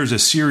 yes, there's a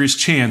serious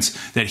chance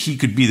that he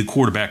could be the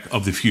quarterback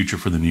of the future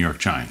for the New York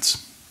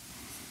Giants.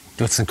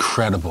 That's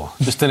incredible.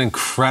 Just an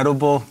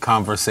incredible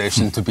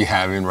conversation to be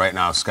having right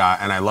now, Scott,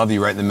 and I love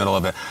you right in the middle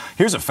of it.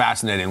 Here's a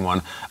fascinating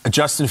one.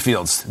 Justin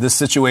Fields. This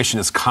situation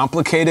is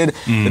complicated.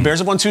 The Bears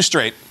have won 2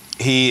 straight.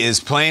 He is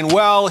playing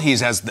well. He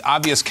has the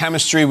obvious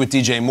chemistry with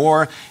DJ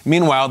Moore.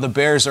 Meanwhile, the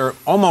Bears are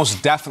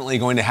almost definitely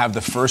going to have the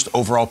first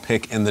overall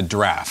pick in the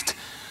draft.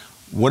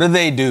 What do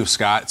they do,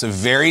 Scott? It's a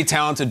very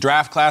talented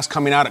draft class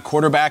coming out at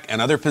quarterback and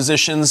other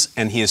positions,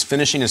 and he is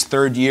finishing his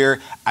 3rd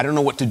year. I don't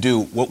know what to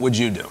do. What would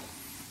you do?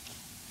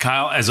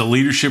 Kyle, as a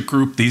leadership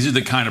group, these are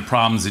the kind of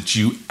problems that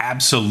you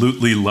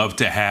absolutely love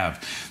to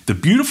have. The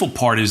beautiful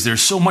part is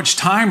there's so much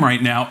time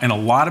right now and a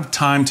lot of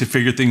time to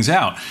figure things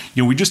out.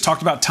 We just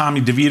talked about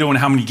Tommy DeVito and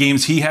how many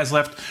games he has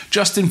left.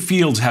 Justin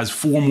Fields has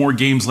 4 more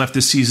games left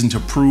this season to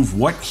prove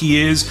what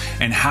he is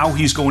and how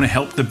he's going to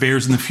help the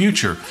Bears in the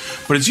future.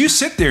 But as you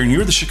sit there and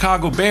you're the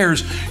Chicago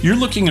Bears, you're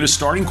looking at a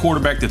starting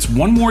quarterback that's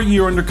 1 more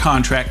year under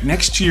contract.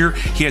 Next year,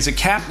 he has a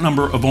cap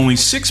number of only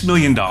 $6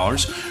 million.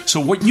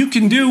 So what you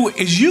can do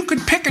is you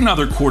could pick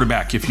another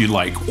quarterback if you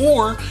like,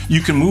 or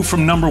you can move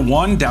from number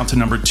 1 down to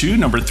number 2,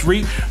 number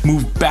 3,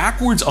 move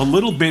backwards a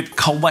little bit,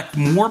 collect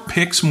more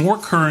picks, more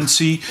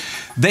currency.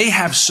 They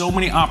have so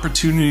many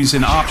opportunities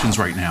and options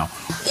right now.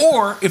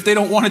 Or if they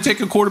don't want to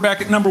take a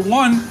quarterback at number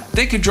 1,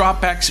 they could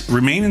drop back,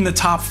 remain in the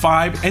top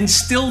 5, and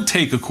still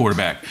take a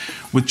quarterback.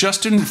 With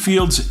Justin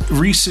Fields'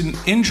 recent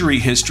injury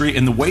history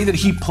and the way that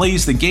he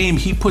plays the game,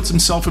 he puts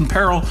himself in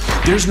peril.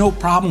 There's no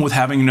problem with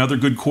having another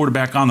good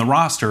quarterback on the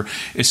roster,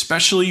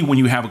 especially when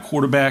you have a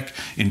quarterback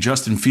in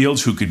Justin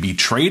Fields who could be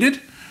traded,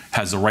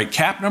 has the right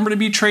cap number to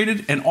be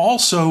traded, and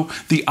also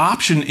the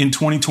option in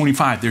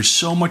 2025. There's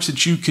so much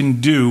that you can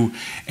do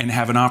and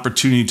have an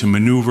opportunity to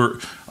maneuver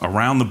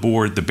around the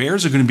board. The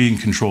Bears are going to be in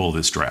control of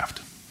this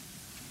draft.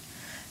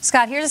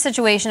 Scott, here's a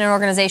situation an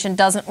organization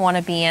doesn't want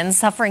to be in,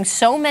 suffering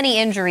so many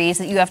injuries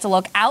that you have to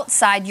look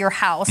outside your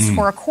house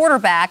for a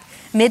quarterback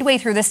midway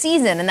through the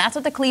season. And that's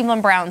what the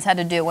Cleveland Browns had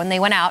to do when they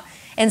went out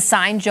and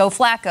signed Joe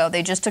Flacco.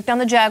 They just took down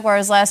the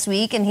Jaguars last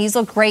week, and he's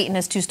looked great in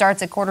his 2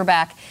 starts at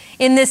quarterback.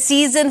 In this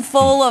season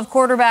full of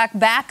quarterback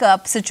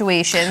backup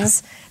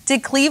situations,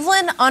 did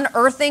Cleveland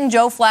unearthing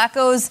Joe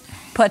Flacco's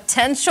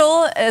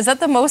potential? Is that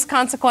the most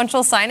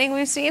consequential signing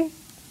we've seen?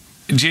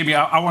 Jamie,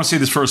 I want to say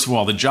this first of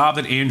all. The job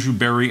that Andrew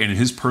Berry and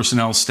his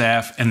personnel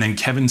staff and then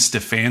Kevin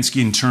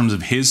Stefanski in terms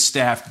of his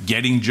staff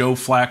getting Joe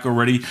Flacco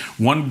ready.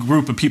 One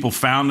group of people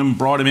found him,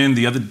 brought him in.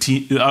 The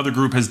other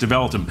group has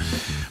developed him.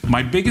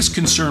 My biggest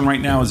concern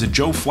right now is that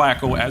Joe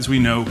Flacco, as we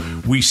know,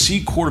 we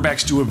see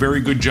quarterbacks do a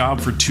very good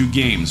job for 2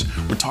 games.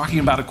 We're talking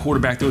about a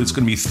quarterback, though, that's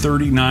going to be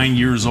 39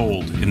 years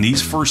old. In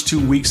these first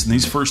 2 weeks, in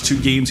these first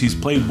 2 games he's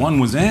played, one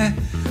was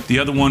the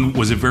other one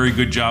was a very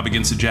good job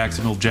against the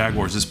Jacksonville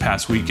Jaguars this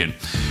past weekend.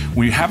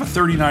 When you have a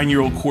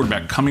 39-year-old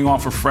quarterback coming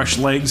off of fresh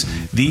legs,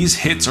 these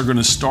hits are going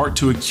to start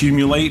to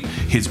accumulate.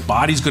 His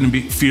body's going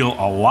to feel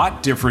a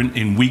lot different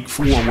in week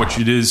 4, which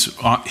it is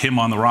him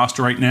on the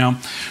roster right now.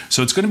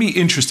 So it's going to be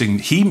interesting.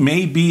 He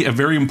may be a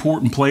very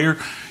important player.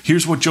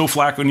 Here's what Joe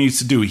Flacco needs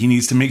to do. He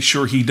needs to make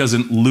sure he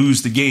doesn't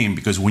lose the game,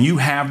 because when you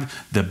have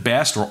the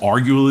best or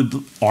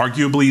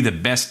arguably the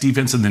best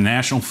defense in the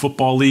National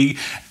Football League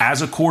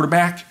as a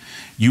quarterback,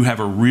 you have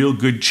a real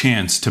good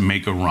chance to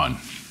make a run.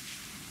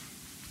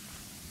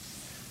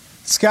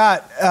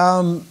 Scott,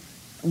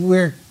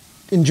 we're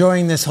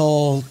enjoying this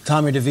whole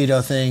Tommy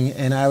DeVito thing,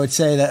 and I would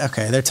say that,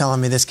 okay, they're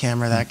telling me this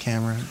camera, that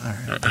camera. All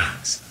right,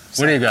 thanks.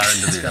 What do you got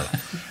in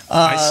DeVito?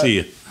 I see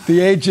it. The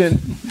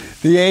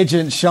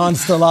agent, Sean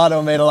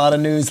Stellato, made a lot of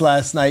news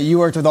last night. You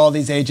worked with all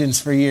these agents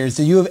for years.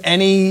 Do you have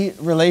any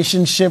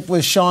relationship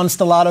with Sean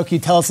Stellato? Can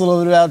you tell us a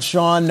little bit about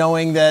Sean,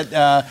 knowing that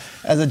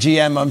as a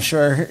GM, I'm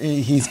sure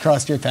he's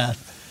crossed your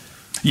path?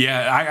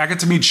 Yeah, I got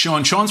to meet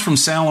Sean. Sean's from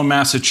Salem,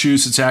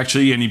 Massachusetts,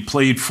 actually, and he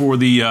played for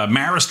the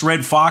Marist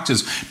Red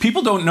Foxes.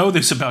 People don't know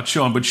this about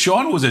Sean, but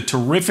Sean was a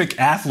terrific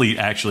athlete,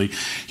 actually.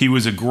 He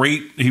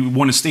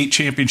won a state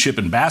championship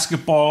in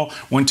basketball,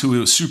 went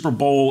to a Super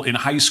Bowl in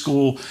high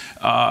school,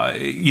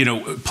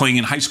 playing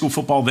in high school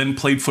football, then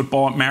played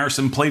football at Marist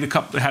and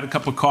had a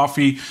cup of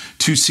coffee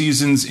 2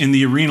 seasons in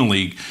the Arena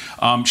League.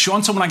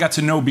 Sean's someone I got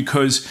to know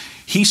because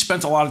he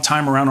spent a lot of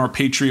time around our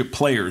Patriot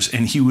players,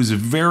 and he was a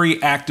very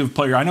active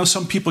player. I know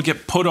some people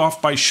get put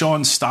off by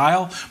Sean's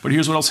style, but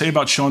here's what I'll say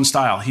about Sean's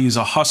style. He's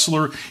a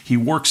hustler. He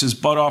works his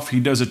butt off. He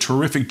does a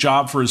terrific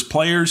job for his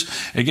players.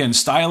 Again,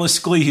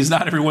 stylistically, he's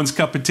not everyone's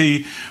cup of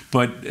tea,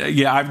 but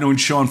I've known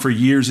Sean for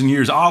years and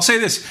years. I'll say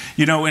this,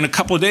 in a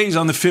couple of days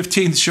on the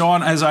 15th,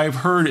 Sean, as I've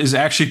heard, is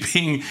actually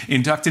being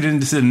inducted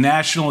into the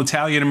National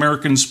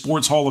Italian-American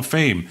Sports Hall of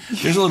Fame.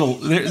 There's a little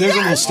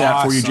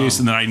stat for you,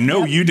 Jason, that I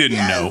know you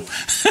didn't know.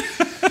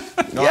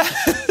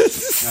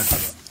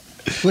 Yes.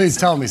 Please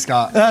tell me,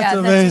 Scott. That's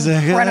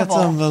amazing. That's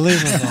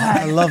unbelievable.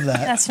 I love that.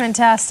 That's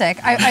fantastic.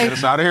 Get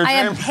us out of here, I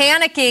am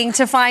panicking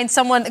to find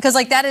someone, because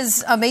that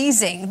is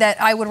amazing that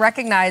I would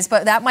recognize,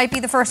 but that might be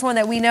the first one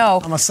that we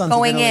know I'm a Sons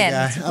going of Italy in.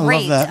 guy. I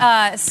Great. love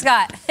that.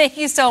 Scott, thank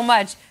you so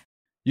much.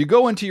 You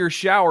go into your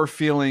shower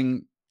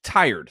feeling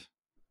tired,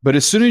 but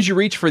as soon as you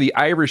reach for the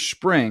Irish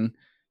Spring,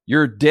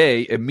 your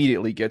day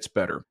immediately gets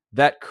better.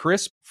 That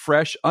crisp,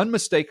 fresh,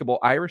 unmistakable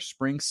Irish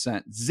Spring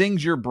scent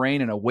zings your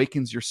brain and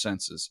awakens your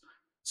senses.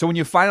 So when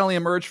you finally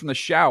emerge from the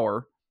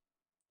shower,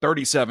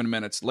 37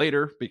 minutes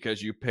later,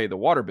 because you pay the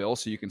water bill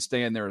so you can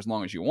stay in there as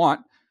long as you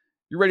want,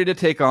 you're ready to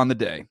take on the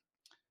day.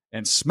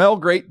 And smell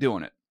great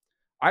doing it.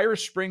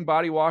 Irish Spring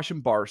Body Wash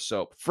and Bar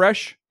Soap.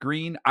 Fresh,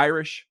 green,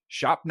 Irish.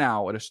 Shop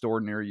now at a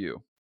store near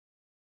you.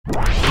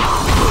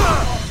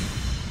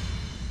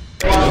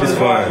 It's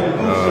fun.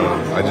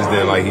 I just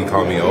didn't like he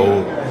called me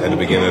old at the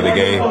beginning of the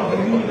game.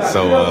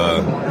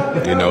 So,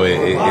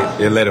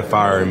 it lit a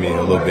fire in me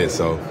a little bit.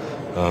 So,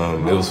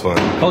 it was fun.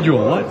 Called you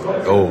a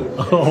what? Old.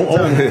 Old.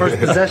 First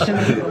possession?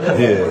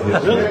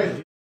 Yeah.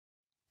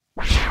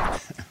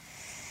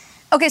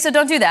 Okay, so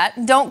don't do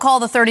that. Don't call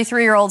the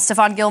 33-year-old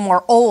Stephon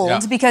Gilmore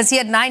old because he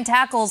had 9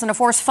 tackles and a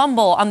forced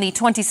fumble on the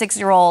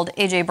 26-year-old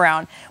A.J.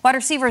 Brown. Wide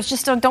receivers,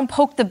 just don't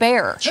poke the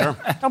bear. Sure.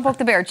 Don't poke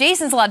the bear.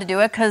 Jason's allowed to do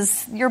it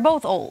because you're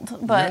both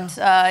old, but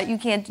you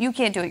can't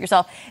do it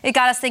yourself. It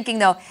got us thinking,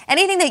 though.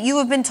 Anything that you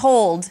have been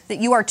told that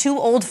you are too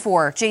old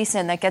for,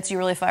 Jason, that gets you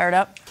really fired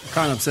up? I'm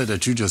kind of upset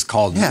that you just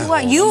called me.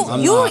 Well,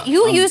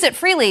 you use it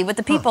freely with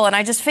the people, and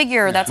I just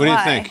figure that's why.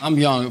 What do you think? I'm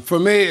young. For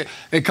me,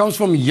 it comes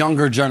from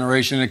younger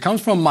generation. It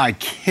comes from my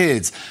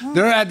kids.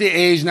 They're at the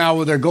age now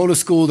where they go to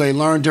school, they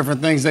learn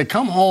different things. They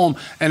come home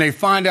and they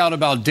find out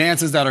about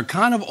dances that are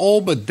kind of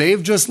old, but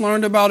they've just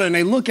learned about it. And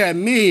they look at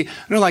me and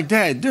they're like,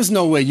 Dad, there's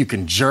no way you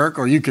can jerk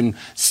or you can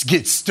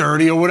get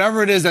sturdy or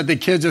whatever it is that the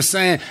kids are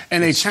saying.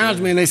 And they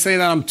challenge me and they say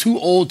that I'm too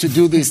old to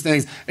do these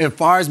things. It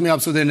fires me up.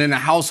 So then in the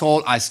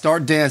household, I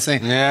start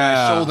dancing.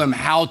 I show them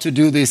how to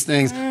do these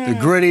things, the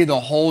gritty,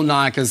 the whole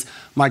 9, because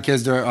my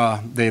kids, they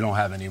don't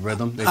have any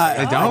rhythm. They don't.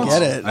 I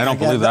get it. I don't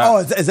believe that. Oh,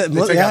 is it?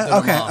 Yeah.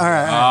 Okay. All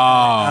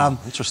right.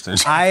 Interesting.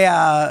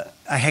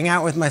 I hang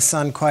out with my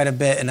son quite a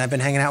bit, and I've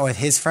been hanging out with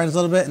his friends a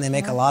little bit, and they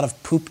make a lot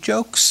of poop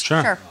jokes.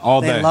 Sure.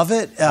 All day. They love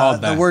it. All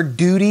day. The word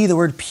duty, the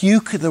word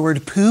puke, the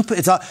word poop.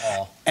 It's all.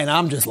 And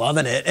I'm just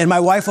loving it. And my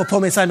wife will pull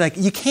me aside and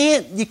be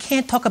like, you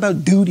can't talk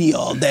about duty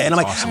all day. And I'm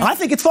like, awesome. I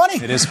think it's funny.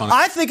 It is funny.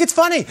 I think it's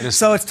funny.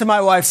 So it's to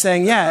my wife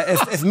saying,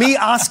 if me,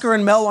 Oscar,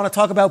 and Mel want to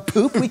talk about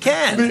poop, we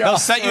can. They'll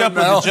set you up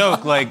with a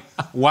joke like,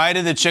 why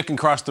did the chicken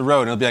cross the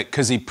road? And it'll be like,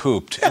 because he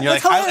pooped. And you're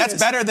like, that's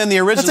better than the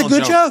original joke.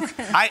 That's a good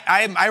joke.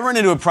 I run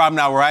into a problem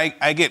now where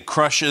I get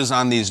crushes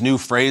on these new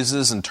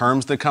phrases and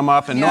terms that come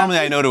up. And normally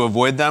I know to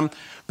avoid them.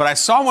 But I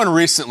saw one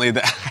recently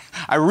that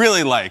I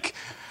really like.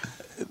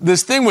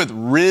 This thing with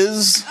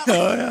Riz.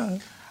 Oh, yeah.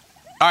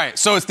 All right,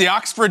 so it's the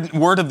Oxford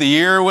Word of the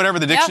Year or whatever,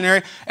 the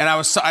dictionary. And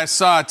I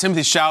saw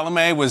Timothy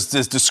Chalamet was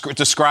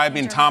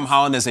describing Tom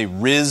Holland as a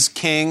Riz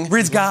king.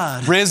 Riz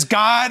God. Riz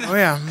God. Oh,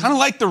 yeah. Kind of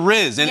like the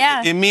Riz.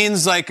 And it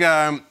means like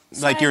your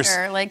like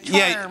charm.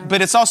 Yeah,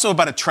 but it's also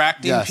about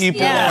attracting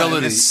people. Yeah.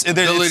 Ability It's to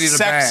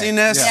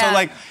sexiness. Yeah. So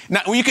like,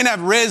 now, you can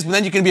have Riz, but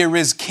then you can be a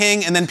Riz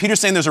king. And then Peter's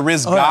saying there's a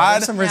Riz Yeah, God.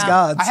 there's some Riz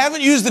gods. I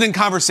haven't used it in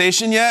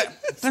conversation yet.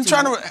 I'm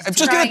trying to.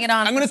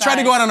 I'm going to try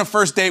to go out on a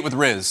first date with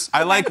Riz.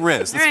 I like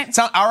Riz. All right. It's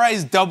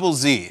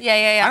R-I-Z-Z.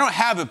 Yeah. I don't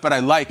have it, but I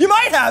like it. You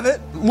might have it.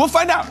 We'll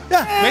find out.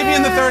 Yeah. Maybe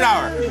in the third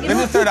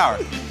hour.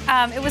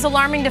 It was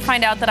alarming to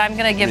find out that I'm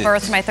going to give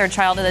birth to my 3rd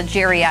child at a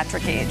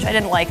geriatric age. I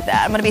didn't like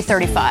that. I'm going to be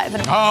 35.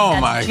 And Oh,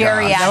 my God.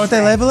 Geriatric. Is that what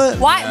they label it?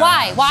 Why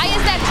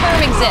does that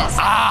term exist?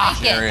 I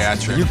don't like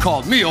it. Geriatric. You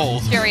called me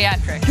old.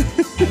 Geriatric.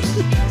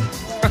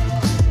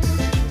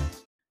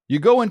 You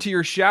go into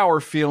your shower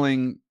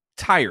feeling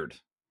tired,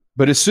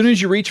 but as soon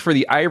as you reach for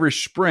the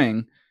Irish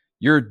Spring,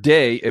 your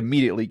day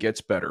immediately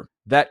gets better.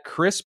 That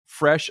crisp,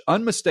 fresh,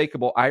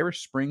 unmistakable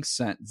Irish Spring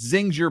scent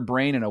zings your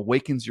brain and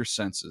awakens your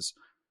senses.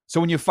 So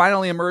when you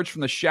finally emerge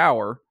from the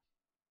shower,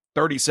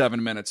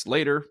 37 minutes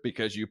later,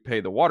 because you pay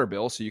the water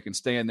bill so you can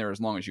stay in there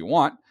as long as you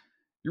want,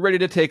 you're ready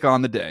to take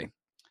on the day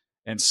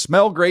and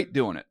smell great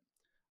doing it.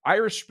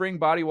 Irish Spring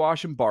Body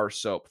Wash and Bar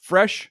Soap.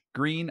 Fresh,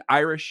 green,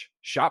 Irish.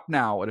 Shop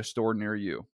now at a store near you.